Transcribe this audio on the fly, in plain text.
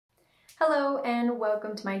Hello and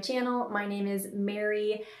welcome to my channel. My name is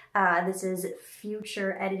Mary. This is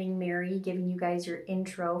Future Editing Mary giving you guys your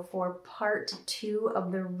intro for part 2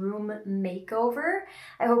 of the room makeover.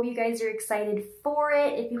 I hope you guys are excited for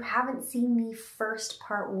it. If you haven't seen the first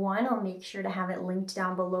part 1, I'll make sure to have it linked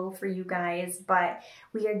down below for you guys. But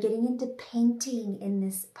we are getting into painting in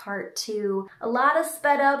this part 2. A lot of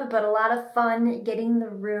sped up, but a lot of fun getting the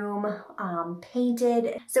room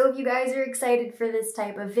painted. So if you guys are excited for this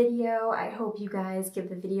type of video, I hope you guys give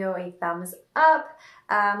the video a thumbs up.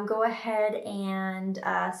 Go ahead and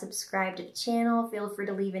subscribe to the channel. Feel free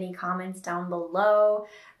to leave any comments down below.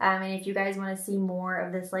 And if you guys want to see more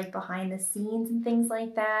of this like behind the scenes and things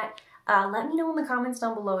like that, let me know in the comments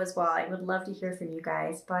down below as well. I would love to hear from you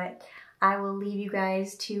guys, but I will leave you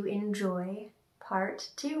guys to enjoy part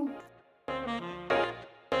 2.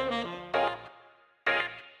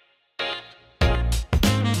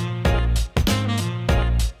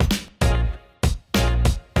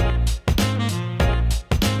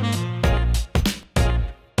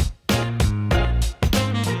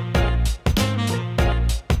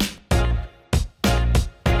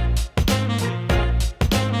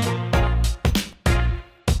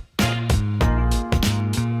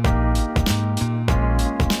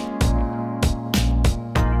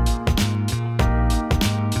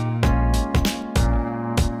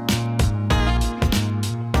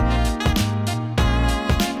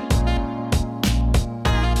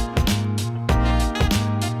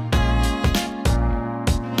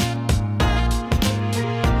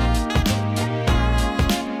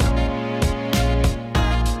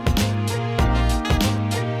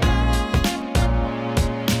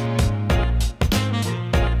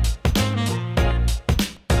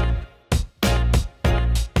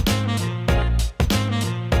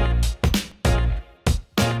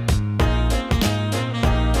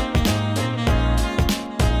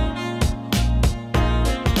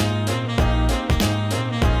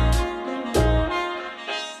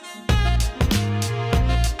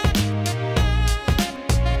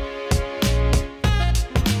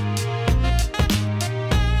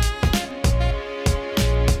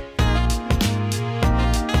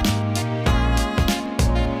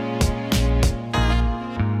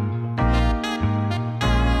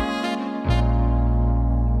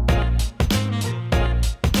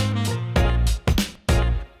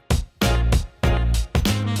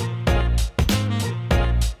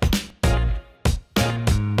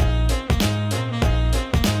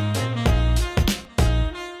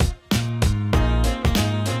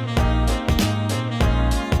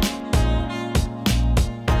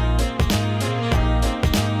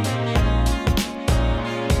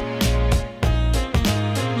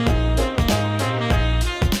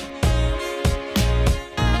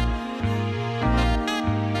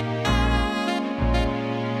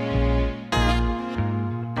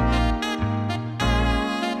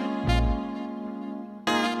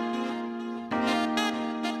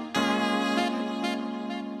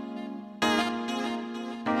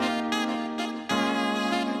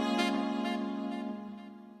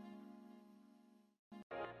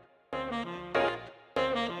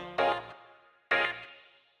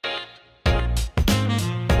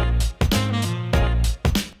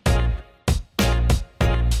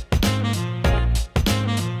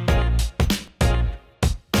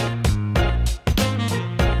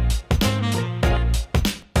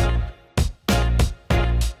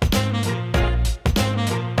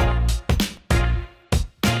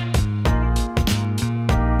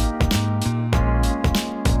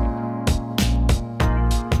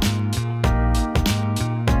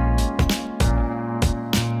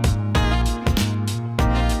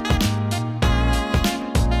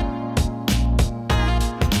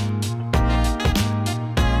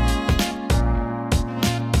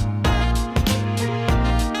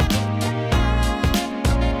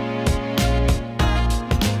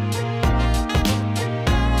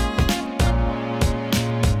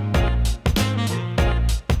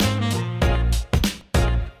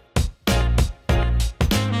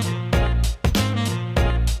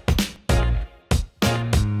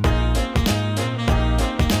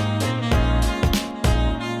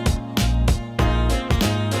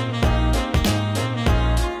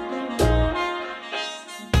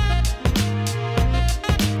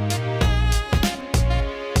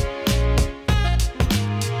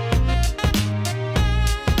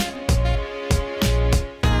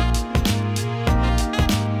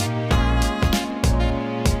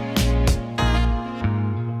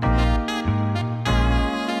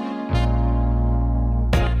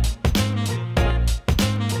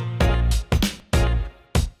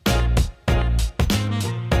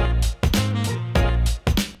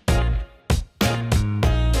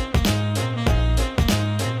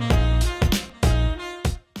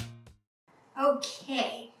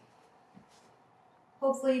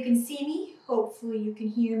 Hopefully you can see me. Hopefully you can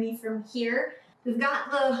hear me from here. We've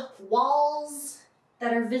got the walls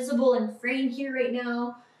that are visible and framed here right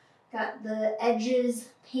now. Got the edges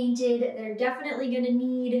painted. They're definitely gonna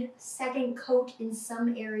need second coat in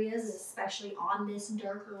some areas, especially on this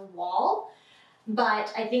darker wall.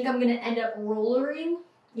 But I think I'm gonna end up rolling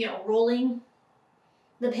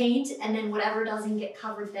the paint, and then whatever doesn't get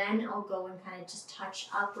covered then, I'll go and kind of just touch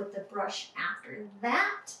up with the brush after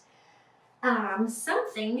that.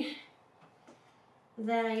 Something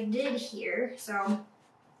that I did here, so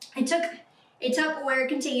I took a Tupperware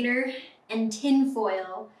container and tin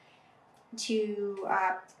foil to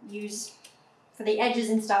use for the edges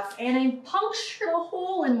and stuff, and I punctured a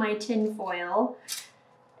hole in my tin foil,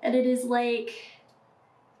 and it is like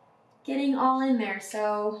getting all in there,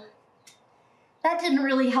 so that didn't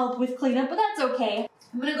really help with cleanup, but that's okay.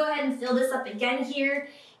 I'm gonna go ahead and fill this up again here,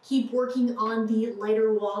 keep working on the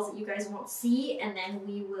lighter walls that you guys won't see, and then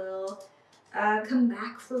we will come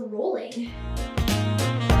back for rolling.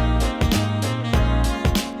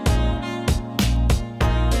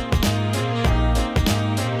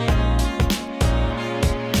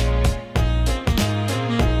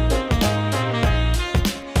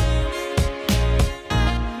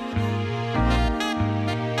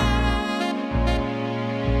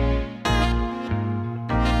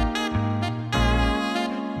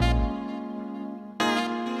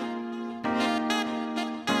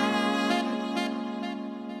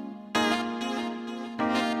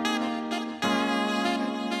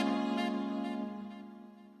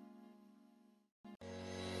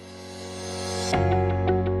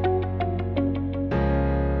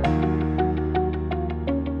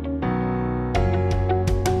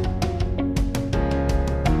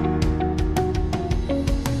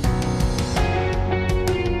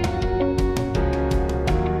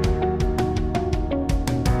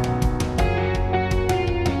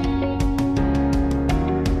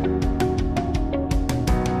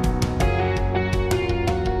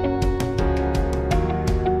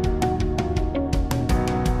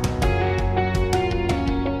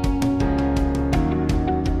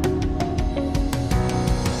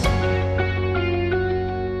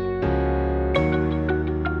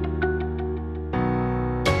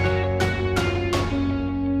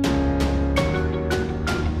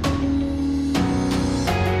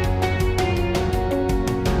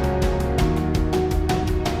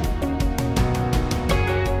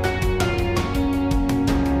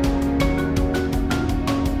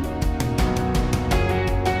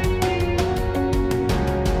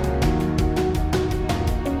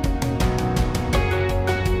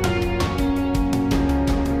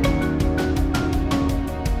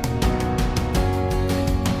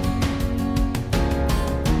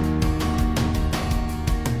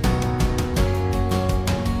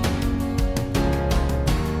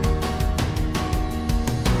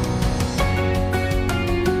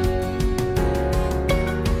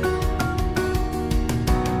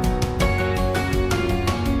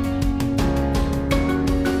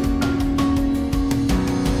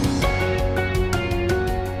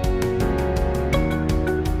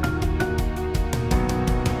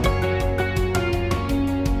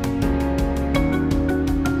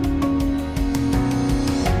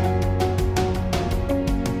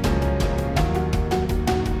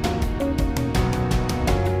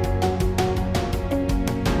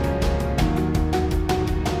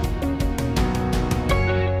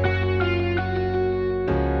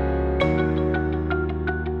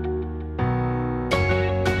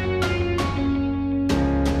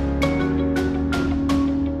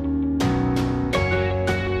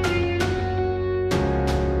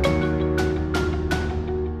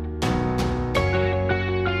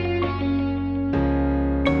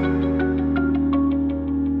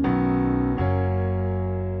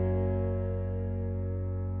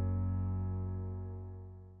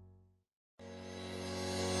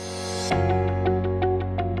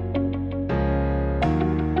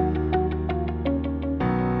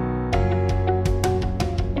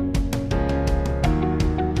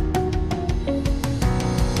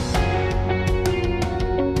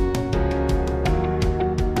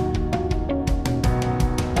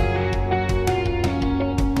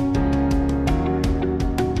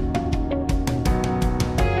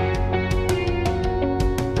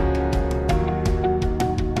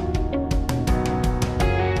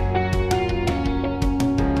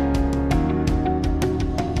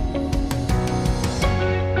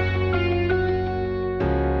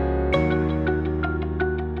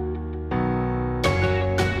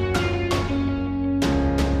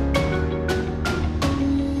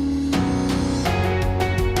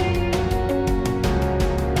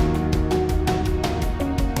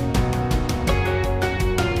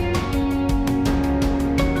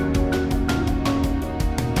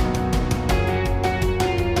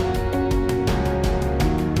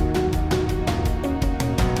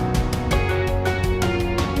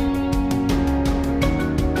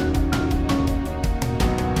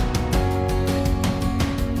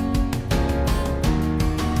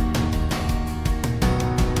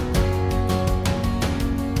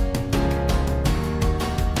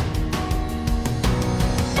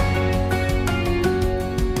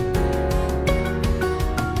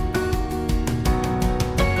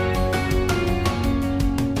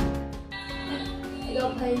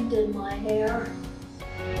 in my hair.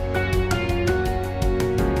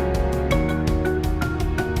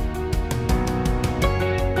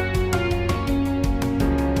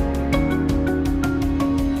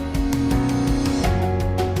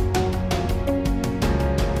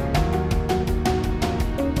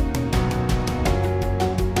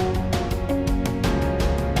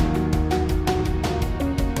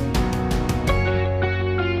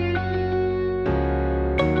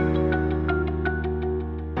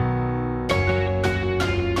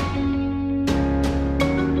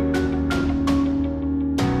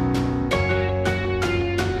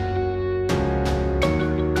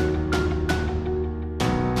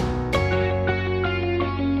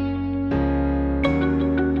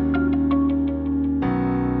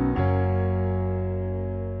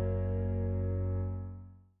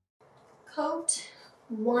 Coat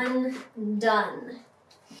 1 done.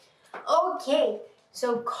 Okay,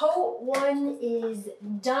 so coat 1 is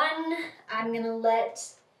done. I'm gonna let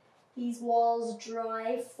these walls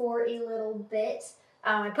dry for a little bit.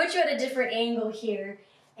 I put you at a different angle here,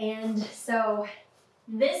 and so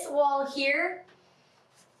this wall here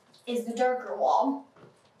is the darker wall,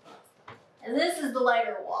 and this is the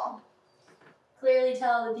lighter wall. Clearly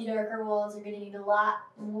tell that the darker walls are gonna need a lot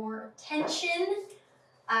more attention.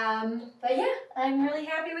 But yeah, I'm really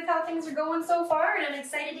happy with how things are going so far, and I'm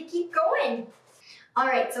excited to keep going. All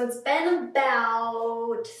right, so it's been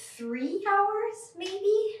about 3 hours,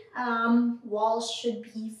 maybe. Walls should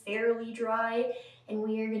be fairly dry, and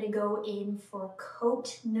we are gonna go in for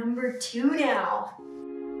coat number 2 now.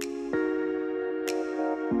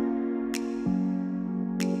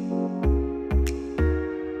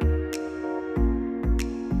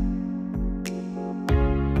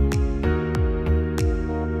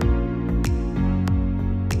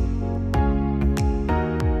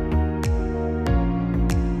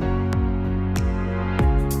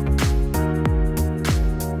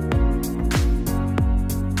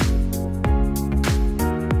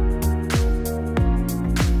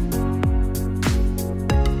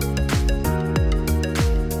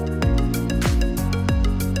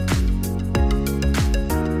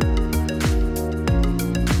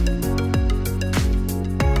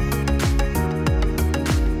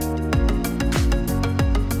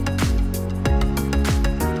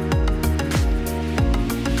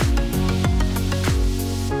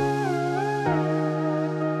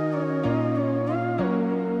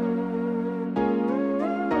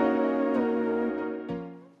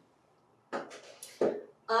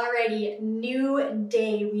 Alrighty, new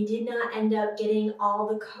day. We did not end up getting all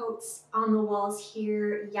the coats on the walls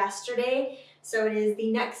here yesterday, so it is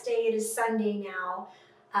the next day. It is Sunday now.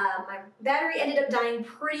 My battery ended up dying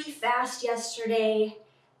pretty fast yesterday,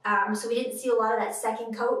 so we didn't see a lot of that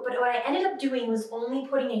second coat, but what I ended up doing was only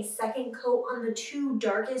putting a second coat on the 2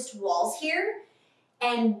 darkest walls here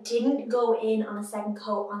and didn't go in on a second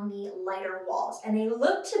coat on the lighter walls, and they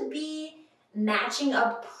look to be matching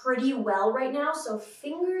up pretty well right now, so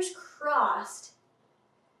fingers crossed.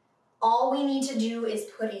 All we need to do is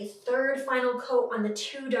put a 3rd final coat on the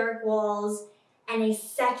 2 dark walls and a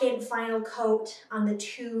 2nd final coat on the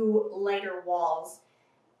 2 lighter walls,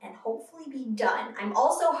 and hopefully be done. I'm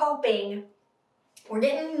also hoping, we're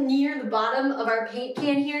getting near the bottom of our paint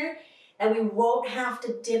can here, that we won't have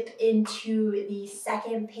to dip into the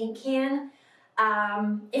 2nd paint can.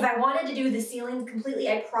 If I wanted to do the ceilings completely,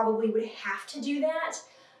 I probably would have to do that.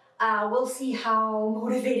 We'll see how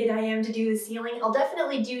motivated I am to do the ceiling. I'll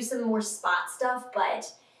definitely do some more spot stuff,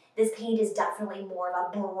 but this paint is definitely more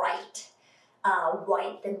of a bright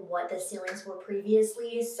white than what the ceilings were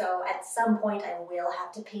previously. So at some point I will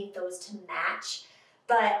have to paint those to match.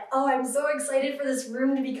 But oh, I'm so excited for this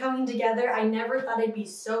room to be coming together. I never thought I'd be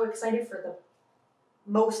so excited for the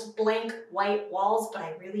most blank white walls, but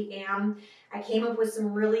I really am. I came up with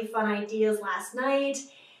some really fun ideas last night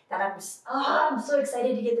that I'm so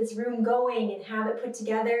excited to get this room going and have it put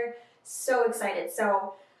together. So excited.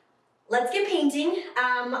 So let's get painting.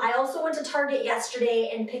 I also went to Target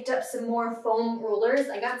yesterday and picked up some more foam rollers.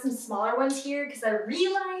 I got some smaller ones here because I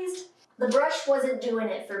realized the brush wasn't doing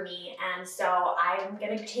it for me, and so I'm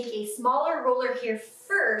gonna take a smaller roller here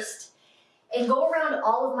first and go around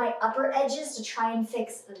all of my upper edges to try and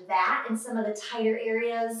fix that and some of the tighter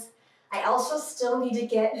areas. I also still need to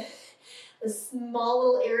get the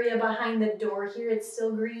small little area behind the door here. It's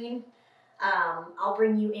still green. I'll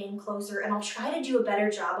bring you in closer, and I'll try to do a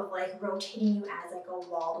better job of like rotating you as I go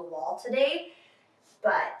wall to wall today.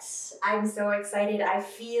 But I'm so excited. I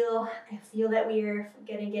feel that we are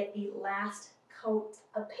gonna get the last coat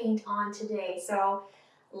of paint on today. So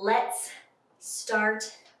let's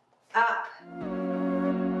start up.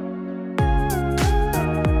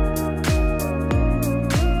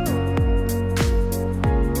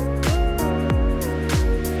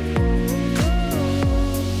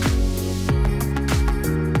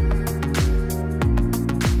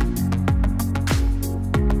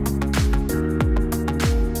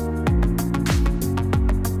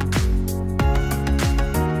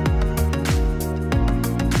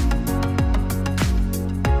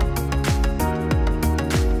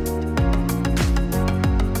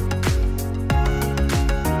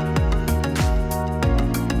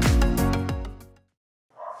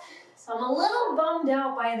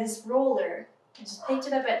 this roller. I just picked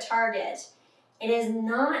it up at Target. It is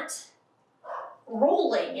not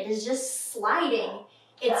rolling, it is just sliding.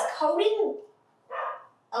 It's coating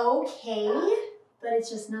okay, but it's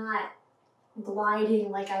just not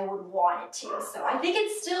gliding like I would want it to. So I think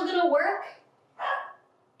it's still gonna work.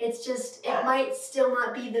 It's just, it might still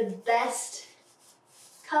not be the best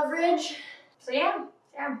coverage. So yeah.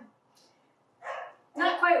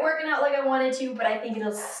 Not quite working out like I wanted to, but I think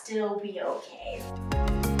it'll still be okay.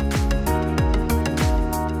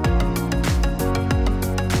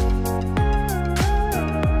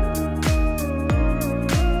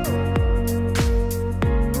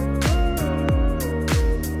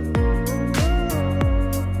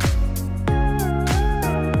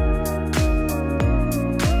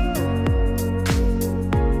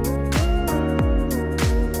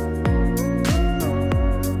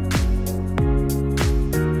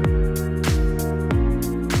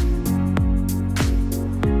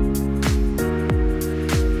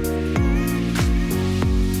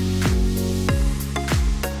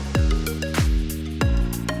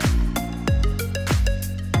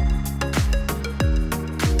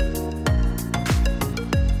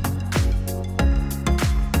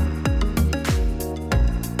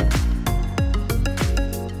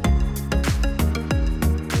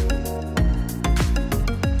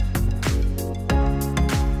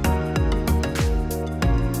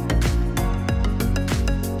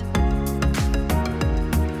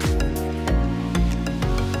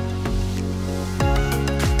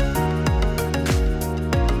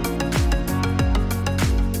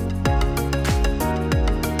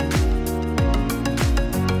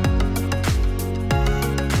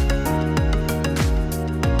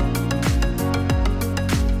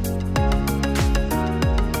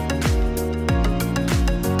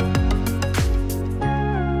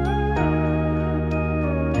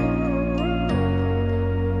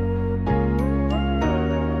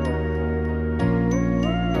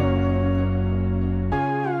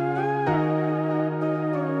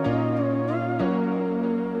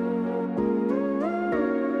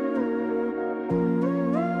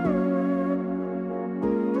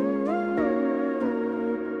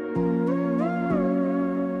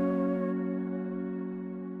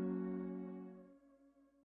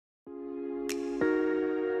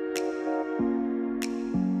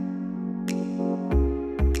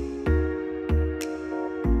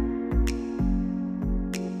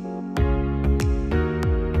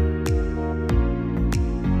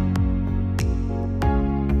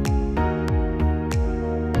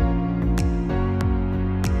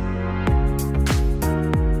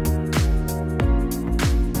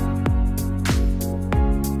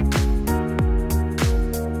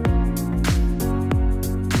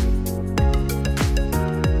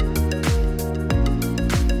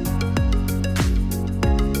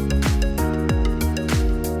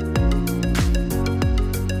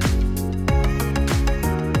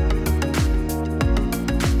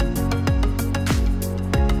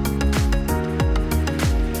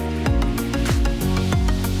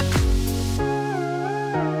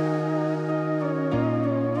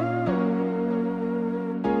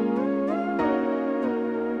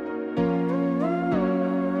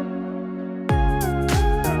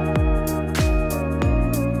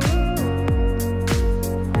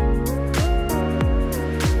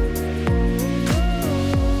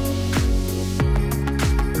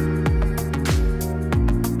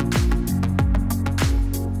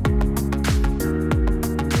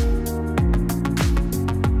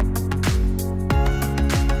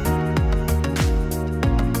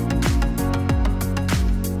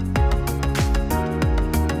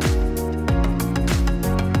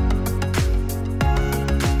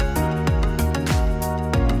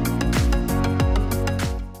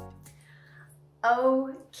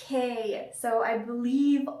 Okay, so I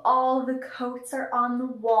believe all the coats are on the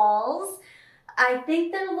walls. I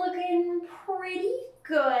think they're looking pretty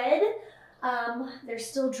good. They're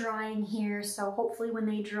still drying here, so hopefully when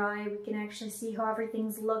they dry, we can actually see how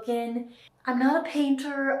everything's looking. I'm not a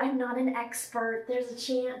painter, I'm not an expert. There's a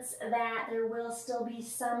chance that there will still be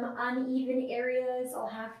some uneven areas. I'll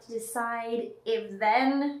have to decide if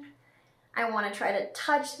then I want to try to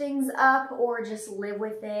touch things up or just live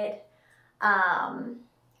with it.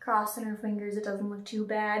 Crossing her fingers, it doesn't look too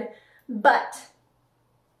bad, but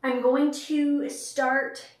I'm going to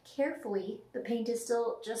start carefully. The paint is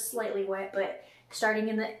still just slightly wet, but starting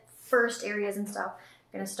in the first areas and stuff,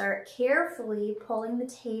 I'm gonna start carefully pulling the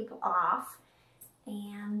tape off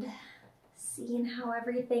and seeing how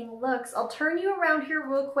everything looks. I'll turn you around here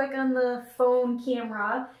real quick on the phone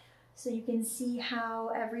camera so you can see how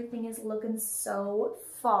everything is looking so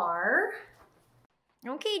far.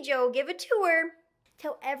 Okay, Joe, give a tour.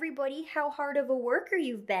 Tell everybody how hard of a worker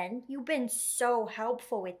you've been. You've been so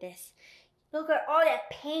helpful with this. Look at all that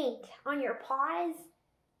paint on your paws.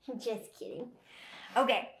 Just kidding.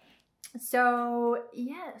 Okay, so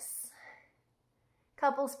yes.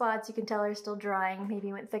 Couple spots you can tell are still drying.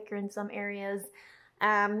 Maybe went thicker in some areas.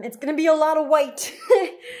 It's gonna be a lot of white,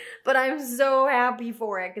 but I'm so happy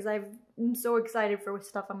for it because I'm so excited for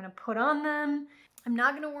stuff I'm gonna put on them. I'm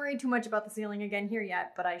not gonna worry too much about the ceiling again here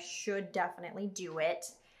yet, but I should definitely do it.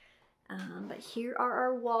 But here are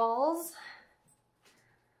our walls.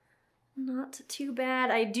 Not too bad.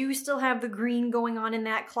 I do still have the green going on in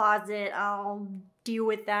that closet. I'll deal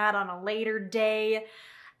with that on a later day.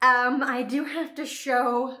 I do have to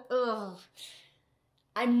show,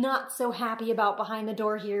 I'm not so happy about behind the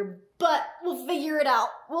door here, but we'll figure it out.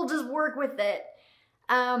 We'll just work with it.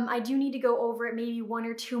 I do need to go over it maybe 1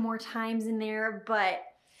 or 2 more times in there, but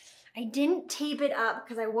I didn't tape it up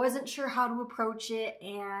because I wasn't sure how to approach it.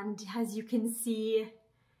 And as you can see,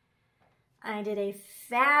 I did a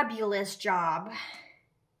fabulous job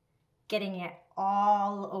getting it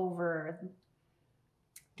all over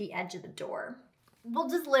the edge of the door. We'll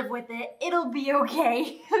just live with it. It'll be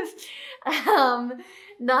okay.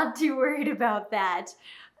 Not too worried about that.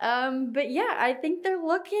 But yeah, I think they're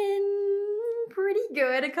looking pretty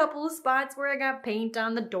good. A couple of spots where I got paint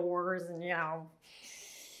on the doors and, you know,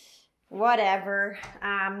 whatever.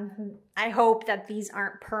 I hope that these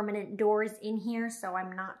aren't permanent doors in here, so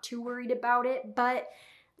I'm not too worried about it. But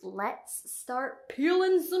let's start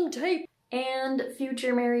peeling some tape. And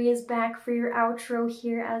Future Mary is back for your outro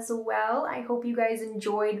here as well. I hope you guys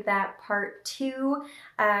enjoyed that part 2.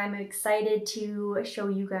 I'm excited to show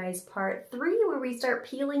you guys part 3 where we start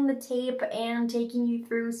peeling the tape and taking you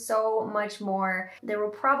through so much more. There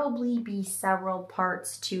will probably be several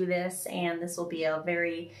parts to this, and this will be a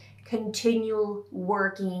very continual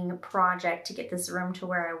working project to get this room to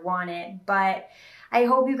where I want it. But I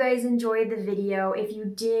hope you guys enjoyed the video. If you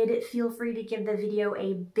did, feel free to give the video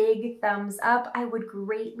a big thumbs up. I would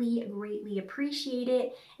greatly, greatly appreciate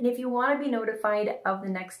it. And if you want to be notified of the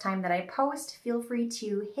next time that I post, feel free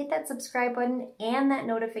to hit that subscribe button and that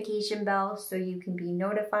notification bell so you can be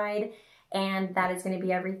notified. And that is going to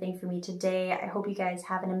be everything for me today. I hope you guys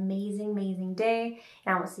have an amazing, amazing day.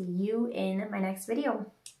 And I will see you in my next video.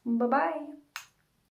 Bye-bye.